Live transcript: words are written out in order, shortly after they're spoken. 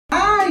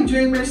Hi,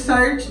 Dreamers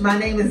Church. My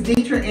name is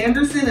Deetra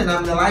Anderson, and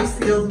I'm the Life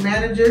Skills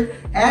Manager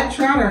at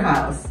Trotter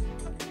House.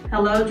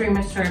 Hello,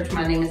 Dreamers Church.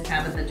 My name is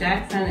Tabitha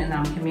Jackson, and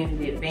I'm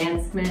Community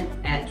Advancement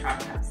at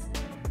Trotter House.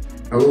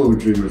 Hello,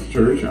 Dreamers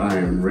Church. I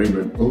am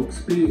Raymond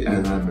Oaksby,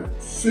 and I'm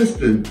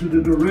Assistant to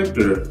the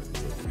Director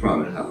of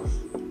Trotter House.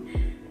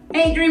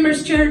 Hey,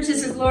 Dreamers Church.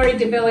 This is Lori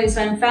DeVillies.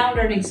 I'm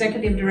founder and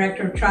Executive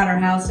Director of Trotter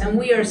House, and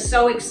we are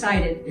so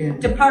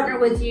excited to partner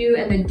with you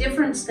and the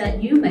difference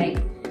that you make,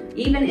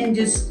 even in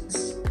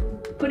just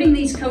putting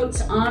these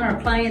coats on our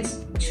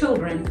clients'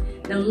 children,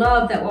 the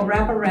love that will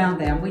wrap around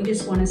them. We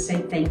just want to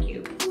say thank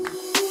you.